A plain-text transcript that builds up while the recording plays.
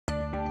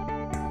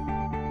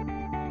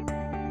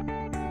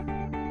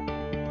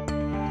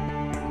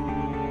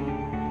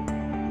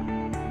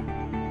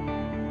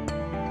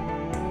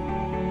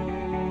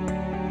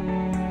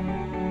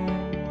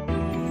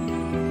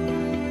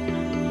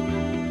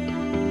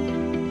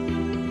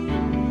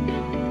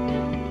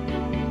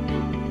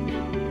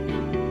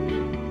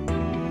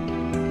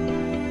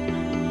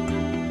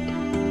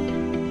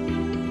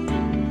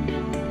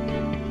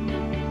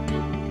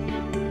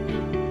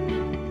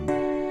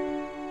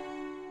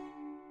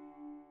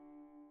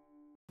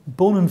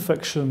Bone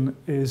infection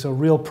is a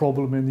real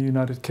problem in the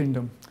United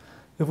Kingdom.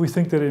 If we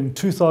think that in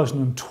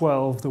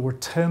 2012 there were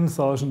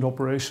 10,000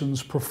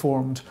 operations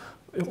performed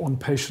on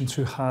patients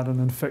who had an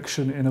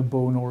infection in a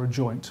bone or a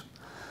joint,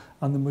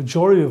 and the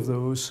majority of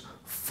those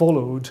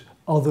followed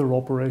other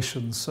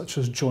operations such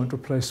as joint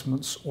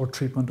replacements or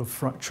treatment of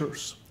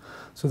fractures.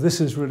 So this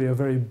is really a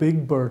very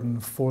big burden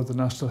for the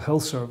National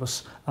Health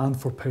Service and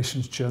for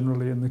patients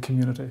generally in the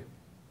community.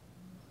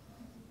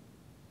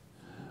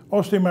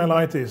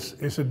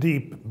 Osteomyelitis is a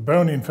deep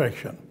bone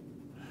infection.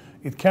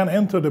 It can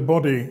enter the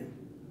body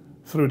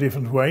through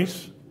different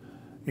ways.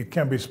 It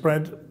can be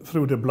spread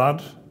through the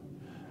blood.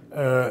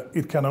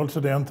 It can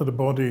also enter the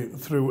body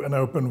through an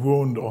open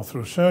wound or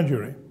through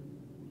surgery.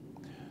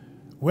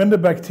 When the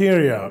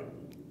bacteria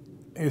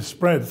is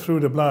spread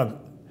through the blood,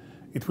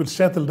 it will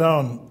settle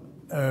down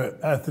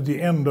at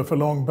the end of a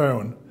long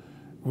bone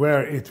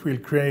where it will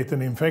create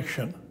an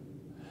infection.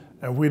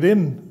 And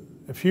within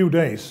a few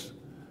days,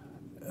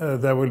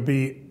 there will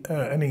be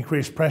an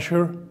increased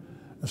pressure,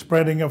 a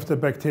spreading of the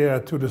bacteria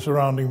to the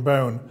surrounding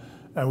bone,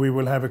 and we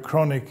will have a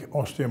chronic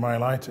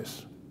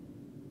osteomyelitis.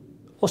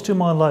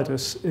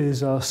 Osteomyelitis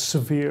is a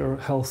severe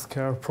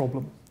healthcare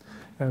problem.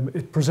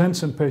 It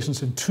presents in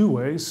patients in two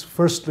ways.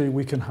 Firstly,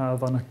 we can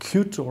have an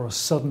acute or a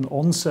sudden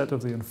onset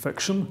of the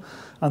infection,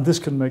 and this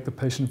can make the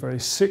patient very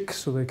sick,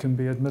 so they can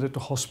be admitted to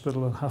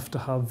hospital and have to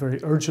have very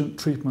urgent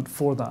treatment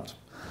for that.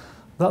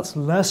 That's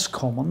less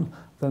common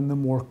than the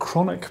more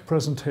chronic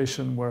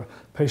presentation, where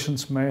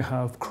patients may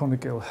have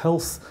chronic ill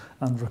health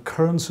and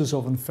recurrences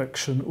of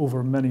infection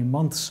over many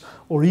months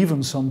or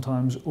even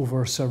sometimes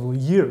over several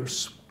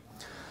years.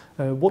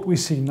 What we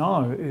see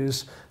now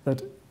is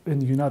that in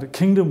the United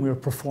Kingdom we are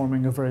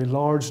performing a very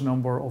large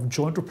number of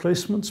joint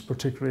replacements,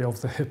 particularly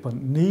of the hip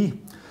and knee.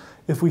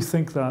 If we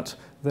think that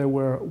there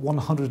were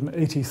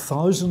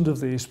 180,000 of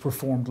these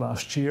performed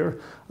last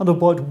year, and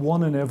about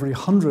 1 in every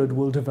 100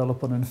 will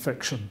develop an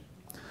infection.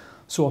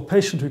 So a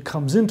patient who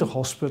comes into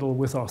hospital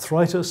with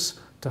arthritis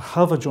to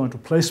have a joint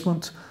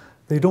replacement,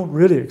 they don't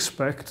really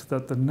expect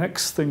that the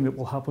next thing that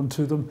will happen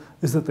to them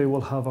is that they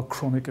will have a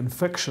chronic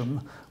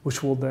infection,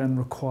 which will then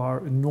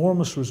require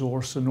enormous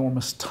resource,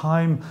 enormous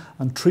time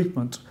and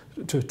treatment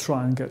to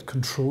try and get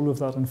control of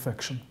that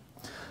infection.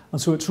 And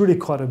so it's really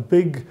quite a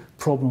big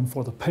problem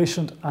for the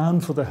patient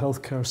and for the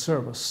healthcare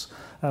service,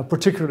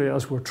 particularly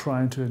as we're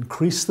trying to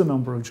increase the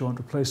number of joint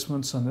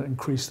replacements and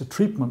increase the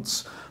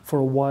treatments for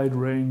a wide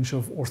range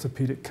of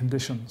orthopaedic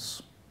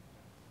conditions.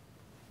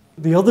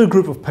 The other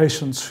group of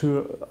patients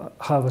who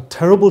have a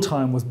terrible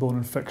time with bone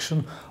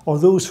infection are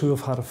those who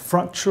have had a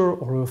fracture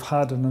or who have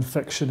had an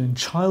infection in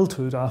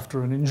childhood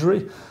after an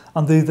injury,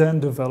 and they then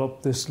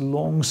develop this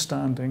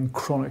long-standing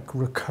chronic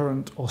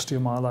recurrent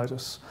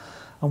osteomyelitis.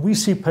 And we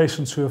see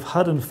patients who have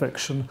had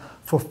infection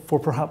for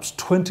perhaps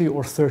 20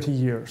 or 30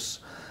 years.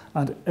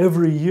 And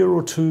every year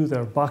or two,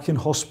 they're back in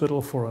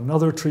hospital for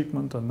another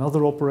treatment,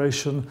 another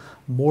operation,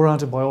 more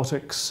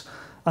antibiotics.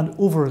 And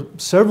over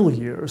several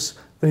years,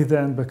 they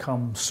then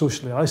become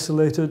socially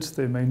isolated.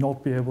 They may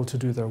not be able to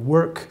do their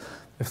work.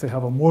 If they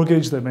have a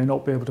mortgage, they may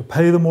not be able to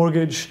pay the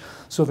mortgage.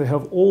 So they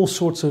have all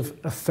sorts of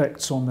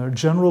effects on their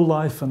general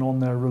life and on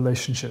their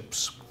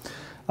relationships.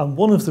 And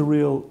one of the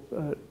real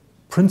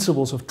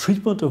principles of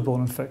treatment of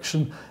bone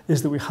infection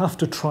is that we have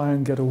to try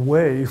and get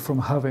away from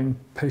having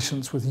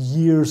patients with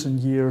years and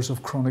years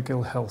of chronic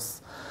ill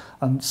health.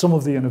 And some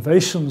of the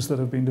innovations that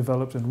have been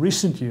developed in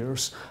recent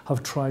years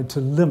have tried to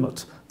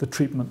limit the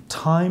treatment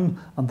time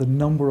and the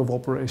number of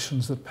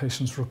operations that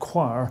patients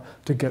require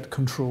to get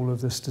control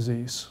of this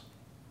disease.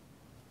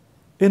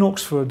 In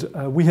Oxford,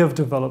 we have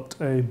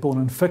developed a bone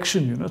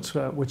infection unit,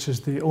 which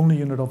is the only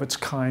unit of its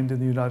kind in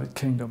the United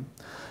Kingdom.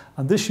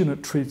 And this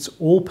unit treats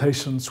all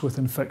patients with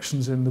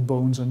infections in the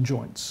bones and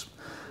joints.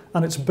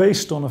 And it's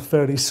based on a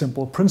fairly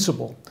simple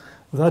principle.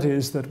 That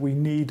is that we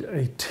need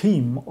a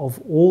team of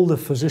all the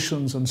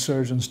physicians and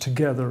surgeons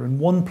together in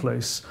one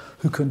place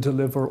who can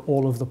deliver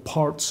all of the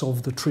parts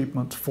of the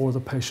treatment for the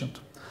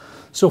patient.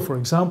 So for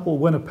example,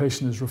 when a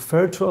patient is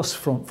referred to us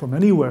from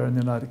anywhere in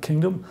the United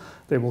Kingdom,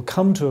 they will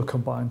come to a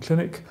combined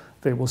clinic,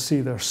 they will see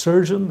their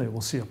surgeon, they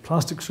will see a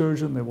plastic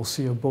surgeon, they will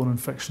see a bone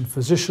infection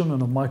physician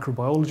and a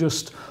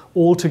microbiologist,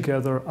 all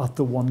together at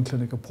the one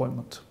clinic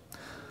appointment.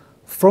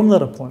 From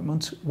that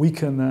appointment, we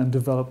can then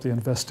develop the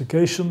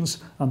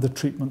investigations and the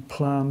treatment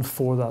plan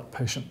for that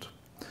patient.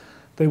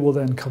 They will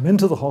then come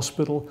into the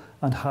hospital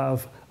and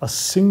have a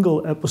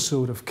single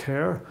episode of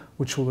care,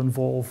 which will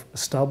involve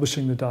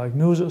establishing the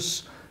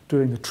diagnosis,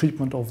 doing the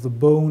treatment of the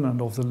bone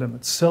and of the limb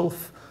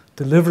itself,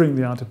 delivering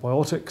the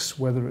antibiotics,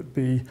 whether it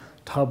be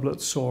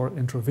tablets or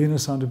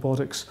intravenous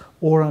antibiotics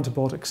or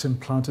antibiotics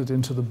implanted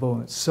into the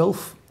bone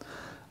itself.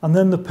 And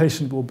then the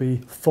patient will be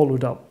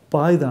followed up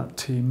by that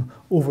team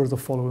over the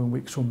following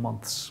weeks or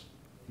months.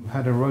 I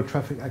had a road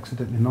traffic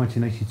accident in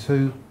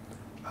 1982,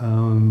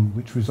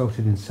 which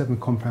resulted in 7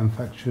 compound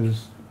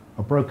fractures,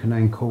 a broken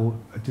ankle,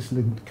 a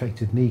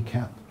dislocated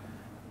kneecap,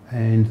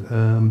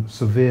 and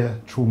severe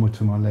trauma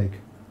to my leg.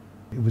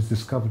 It was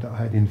discovered that I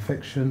had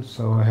infection,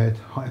 so I had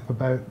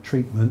hyperbaric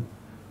treatment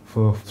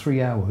for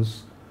 3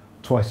 hours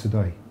twice a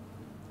day.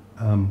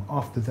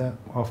 After that,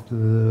 after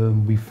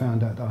we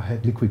found out that I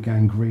had liquid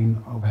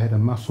gangrene, I had a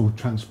muscle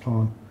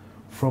transplant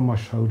from my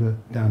shoulder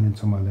down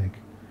into my leg.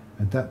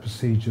 And that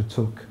procedure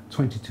took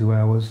 22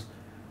 hours,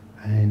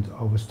 and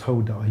I was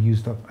told that I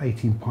used up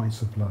 18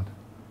 pints of blood.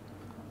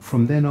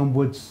 From then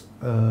onwards,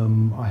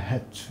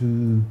 I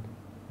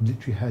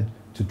literally had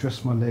to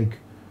dress my leg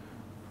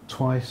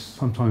twice,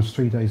 sometimes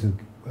 3 days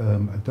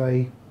a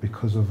day,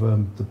 because of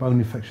the bone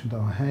infection that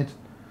I had.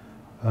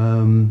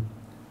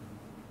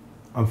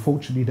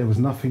 Unfortunately, there was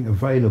nothing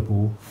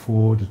available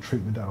for the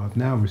treatment that I've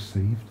now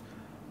received,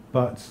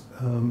 but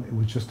it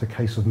was just a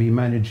case of me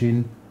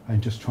managing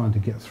and just trying to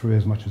get through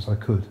as much as I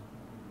could.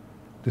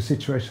 The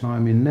situation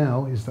I'm in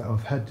now is that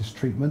I've had this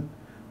treatment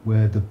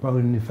where the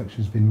bone infection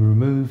has been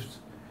removed,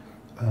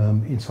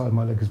 inside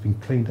my leg has been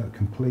cleaned out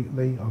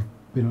completely. I've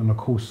been on a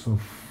course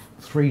of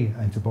 3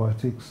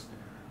 antibiotics.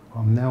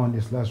 I'm now on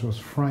this Lazarus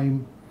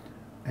frame,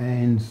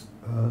 and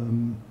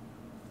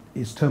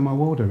it's turned my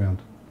world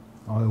around.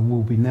 I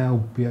will now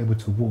be able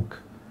to walk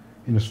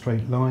in a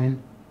straight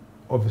line.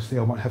 Obviously,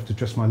 I won't have to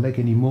dress my leg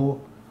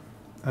anymore.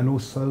 And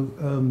also,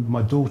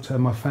 my daughter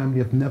and my family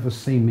have never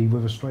seen me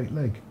with a straight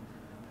leg.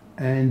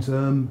 And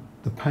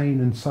the pain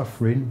and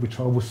suffering, which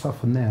I will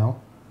suffer now,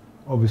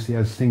 obviously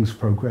as things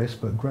progress,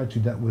 but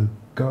gradually that will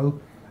go.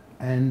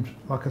 And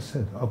like I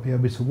said, I'll be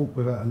able to walk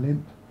without a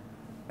limp,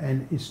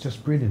 and it's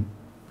just brilliant.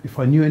 If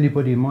I knew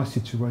anybody in my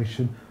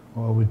situation,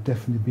 I would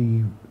definitely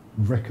be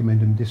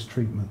recommending this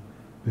treatment,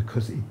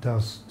 because it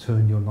does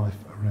turn your life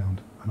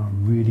around, and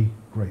I'm really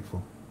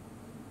grateful.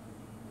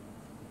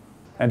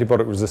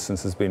 Antibiotic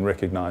resistance has been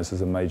recognised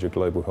as a major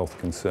global health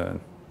concern.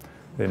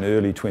 In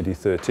early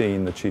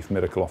 2013, the Chief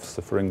Medical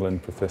Officer for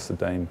England, Professor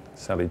Dame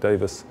Sally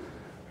Davis,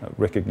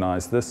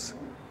 recognised this,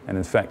 and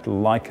in fact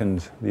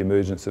likened the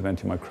emergence of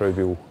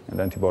antimicrobial and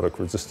antibiotic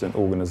resistant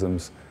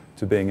organisms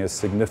to being as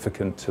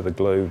significant to the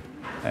globe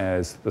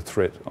as the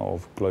threat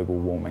of global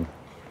warming.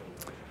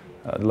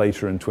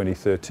 Later in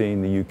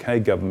 2013, the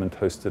UK government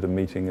hosted a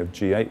meeting of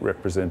G8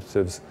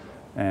 representatives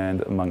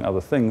and, among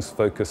other things,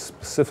 focused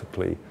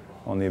specifically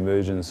on the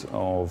emergence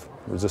of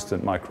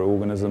resistant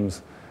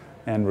microorganisms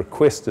and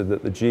requested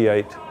that the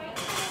G8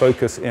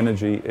 focus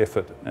energy,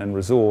 effort and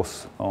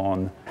resource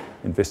on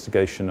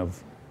investigation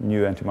of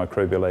new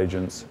antimicrobial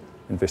agents,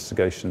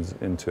 investigations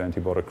into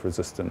antibiotic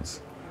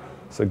resistance.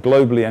 So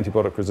globally,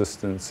 antibiotic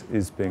resistance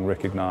is being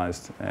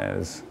recognised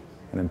as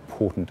an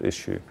important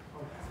issue.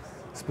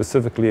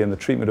 Specifically in the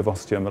treatment of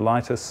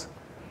osteomyelitis,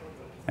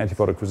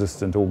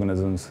 antibiotic-resistant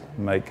organisms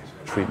make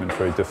treatment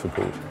very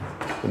difficult.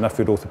 The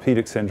Nuffield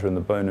Orthopaedic Centre and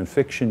the Bone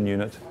Infection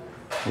Unit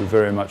will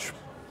very much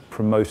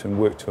promote and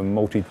work to a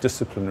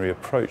multidisciplinary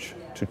approach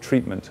to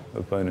treatment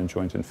of bone and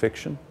joint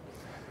infection.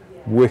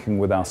 Working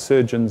with our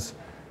surgeons,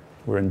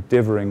 we're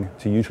endeavouring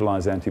to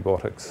utilise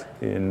antibiotics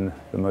in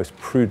the most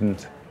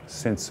prudent,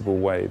 sensible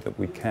way that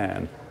we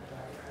can.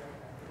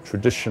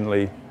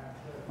 Traditionally,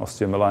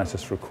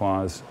 osteomyelitis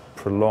requires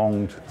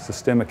prolonged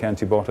systemic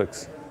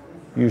antibiotics,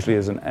 usually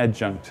as an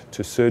adjunct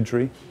to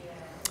surgery,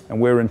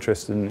 and we're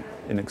interested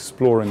in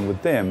exploring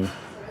with them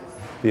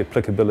the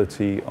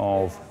applicability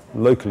of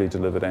locally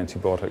delivered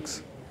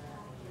antibiotics.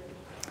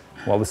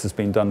 While this has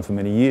been done for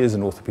many years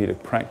in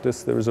orthopaedic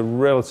practice, there is a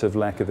relative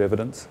lack of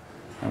evidence,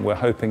 and we're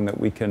hoping that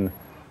we can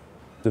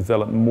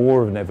develop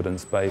more of an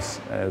evidence base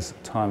as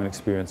time and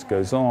experience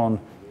goes on,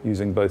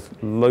 using both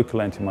local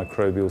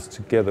antimicrobials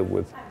together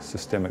with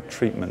systemic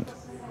treatment.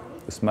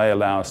 This may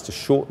allow us to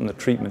shorten the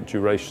treatment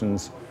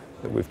durations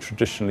that we've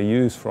traditionally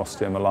used for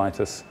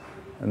osteomyelitis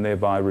and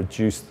thereby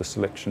reduce the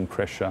selection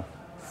pressure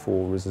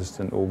for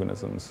resistant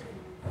organisms.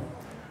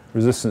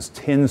 Resistance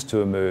tends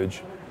to emerge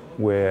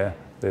where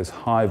there's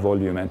high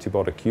volume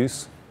antibiotic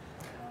use.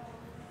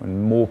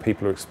 When more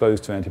people are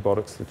exposed to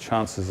antibiotics, the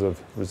chances of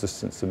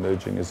resistance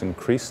emerging is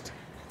increased.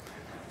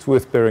 It's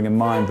worth bearing in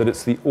mind that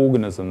it's the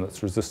organism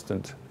that's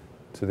resistant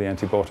to the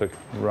antibiotic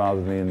rather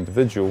than the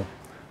individual.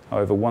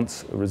 However,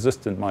 once a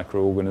resistant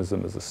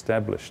microorganism is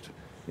established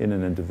in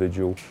an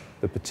individual,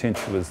 the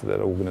potential is that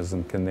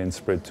organism can then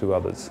spread to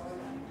others.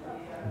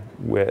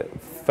 We're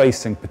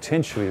facing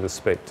potentially the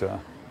spectre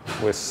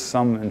where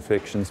some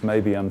infections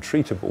may be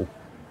untreatable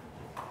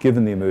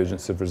given the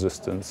emergence of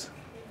resistance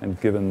and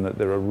given that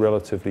there are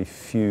relatively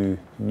few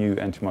new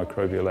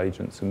antimicrobial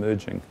agents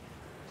emerging.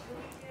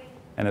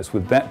 And it's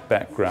with that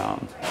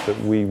background that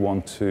we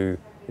want to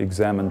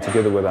examine,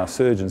 together with our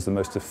surgeons, the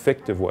most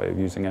effective way of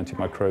using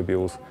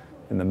antimicrobials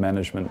in the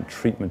management and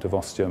treatment of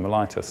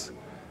osteomyelitis,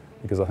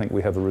 because I think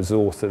we have a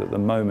resource that at the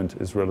moment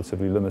is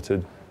relatively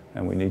limited,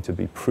 and we need to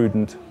be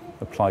prudent,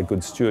 apply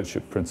good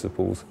stewardship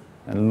principles,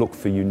 and look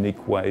for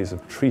unique ways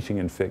of treating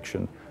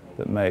infection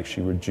that may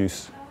actually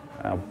reduce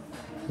our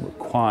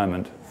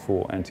requirement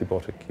for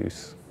antibiotic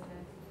use.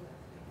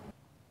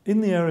 In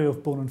the area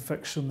of bone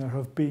infection, there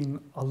have been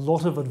a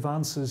lot of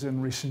advances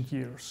in recent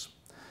years.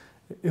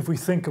 If we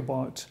think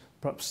about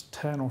perhaps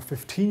 10 or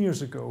 15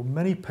 years ago,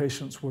 many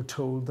patients were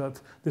told that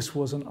this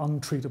was an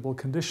untreatable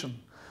condition.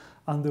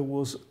 and there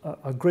was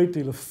a great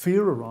deal of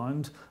fear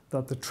around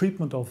that the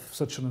treatment of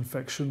such an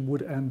infection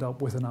would end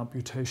up with an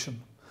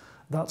amputation.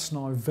 That's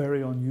now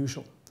very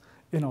unusual.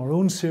 In our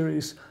own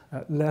series,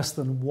 less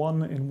than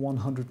 1 in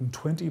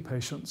 120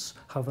 patients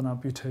have an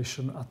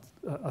amputation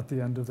at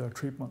the end of their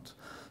treatment.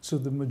 So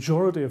the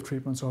majority of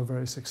treatments are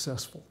very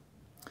successful.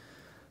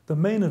 The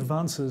main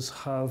advances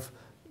have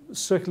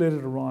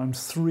circulated around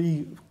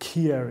 3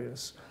 key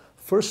areas.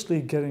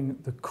 Firstly, getting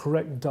the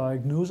correct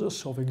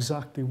diagnosis of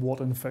exactly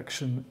what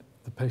infection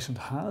the patient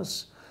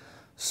has.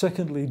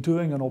 Secondly,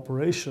 doing an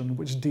operation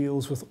which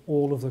deals with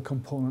all of the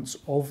components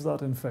of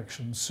that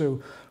infection.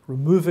 So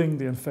removing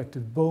the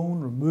infected bone,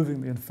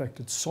 removing the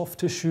infected soft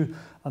tissue,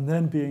 and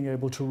then being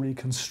able to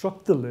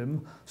reconstruct the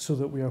limb so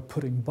that we are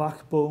putting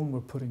back bone,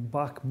 we're putting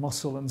back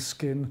muscle and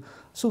skin,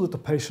 so that the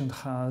patient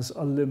has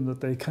a limb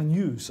that they can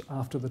use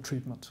after the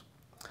treatment.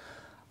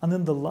 And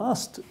then the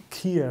last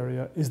key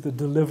area is the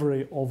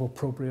delivery of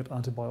appropriate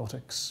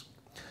antibiotics.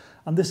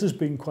 And this has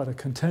been quite a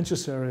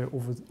contentious area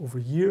over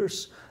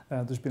years.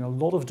 There's been a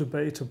lot of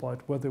debate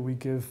about whether we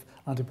give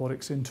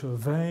antibiotics into a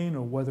vein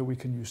or whether we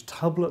can use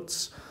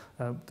tablets.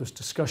 There's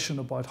discussion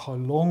about how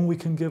long we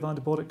can give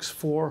antibiotics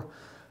for.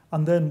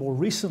 And then more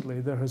recently,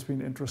 there has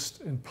been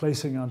interest in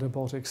placing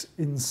antibiotics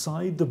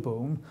inside the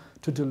bone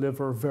to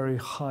deliver very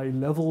high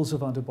levels of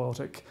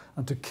antibiotic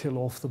and to kill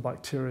off the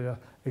bacteria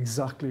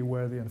exactly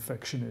where the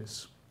infection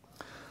is.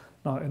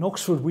 Now, in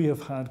Oxford, we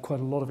have had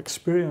quite a lot of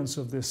experience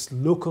of this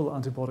local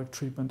antibiotic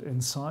treatment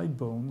inside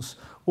bones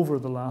over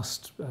the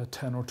last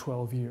 10 or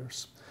 12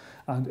 years.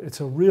 And it's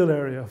a real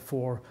area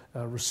for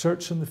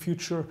research in the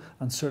future,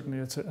 and certainly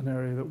it's an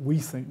area that we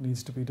think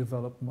needs to be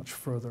developed much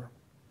further.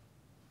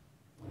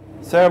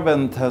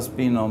 Cerament has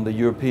been on the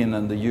European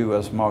and the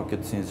US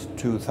market since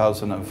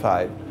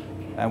 2005,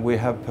 and we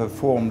have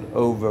performed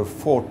over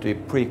 40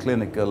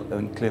 preclinical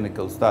and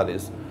clinical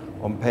studies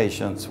on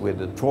patients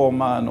with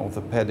trauma and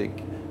orthopedic,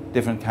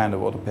 different kind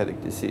of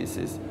orthopedic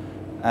diseases.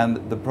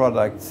 And the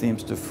product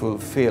seems to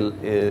fulfill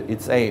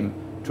its aim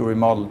to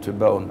remodel to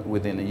bone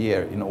within a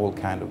year in all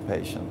kind of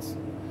patients.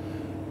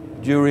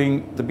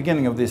 During the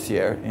beginning of this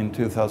year, in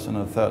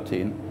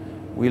 2013,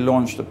 we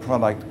launched a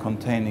product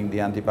containing the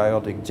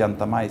antibiotic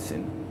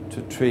gentamicin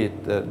to treat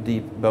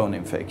deep bone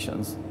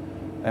infections.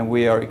 And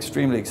we are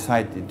extremely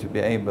excited to be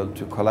able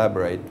to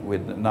collaborate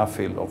with the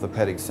Nuffield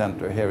Orthopaedic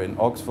Center here in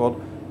Oxford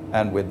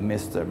and with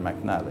Mr.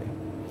 McNally.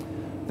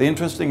 The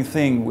interesting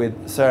thing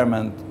with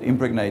Cerament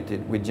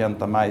impregnated with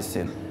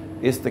gentamicin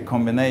is the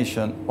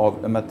combination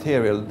of a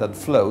material that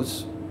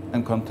flows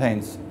and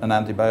contains an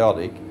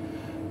antibiotic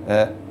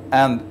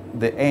and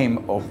the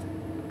aim of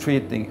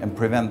treating and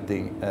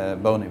preventing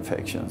bone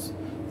infections.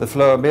 The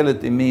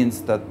flowability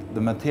means that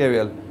the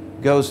material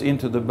goes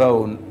into the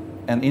bone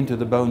and into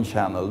the bone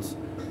channels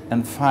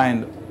and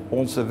find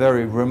also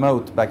very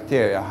remote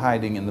bacteria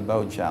hiding in the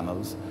bone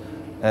channels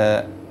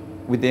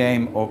with the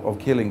aim of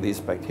killing these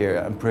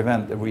bacteria and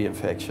prevent a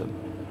reinfection,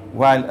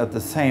 while at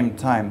the same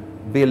time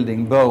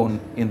building bone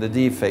in the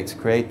defects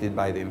created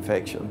by the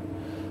infection.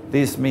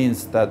 This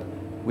means that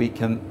we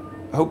can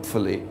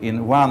hopefully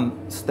in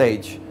one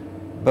stage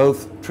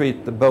both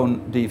treat the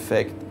bone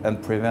defect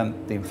and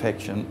prevent the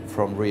infection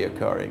from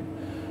reoccurring.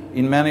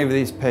 In many of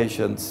these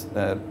patients,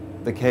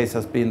 the case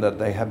has been that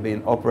they have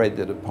been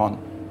operated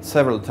upon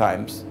several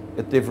times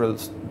at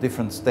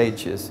different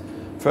stages.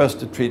 First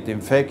to treat the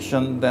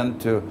infection, then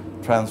to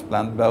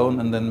transplant bone,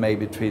 and then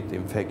maybe treat the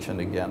infection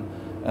again.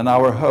 And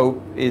our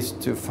hope is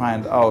to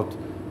find out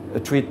a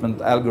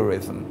treatment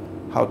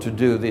algorithm, how to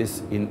do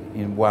this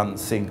in one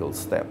single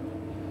step.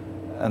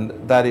 And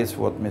that is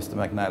what Mr.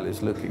 McNally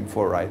is looking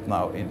for right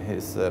now in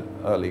his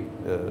early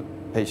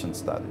patient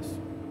studies.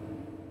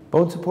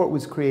 BONESUPPORT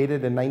was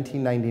created in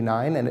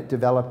 1999, and it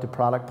developed a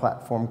product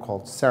platform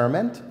called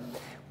Cerament.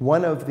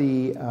 One of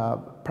the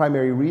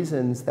primary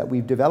reasons that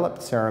we've developed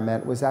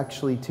Cerament was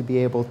actually to be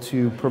able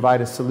to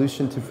provide a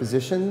solution to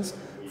physicians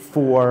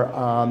for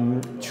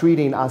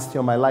treating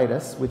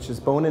osteomyelitis, which is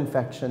bone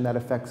infection that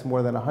affects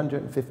more than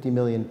 150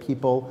 million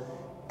people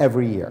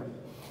every year.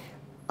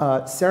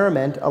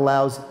 Cerament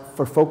allows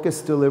for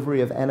focused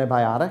delivery of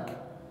antibiotic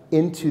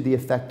into the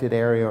affected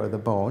area or the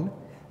bone,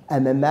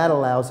 and then that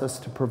allows us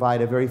to provide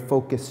a very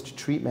focused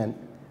treatment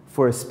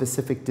for a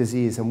specific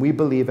disease, and we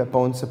believe at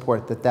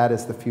BONESUPPORT that that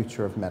is the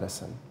future of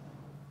medicine.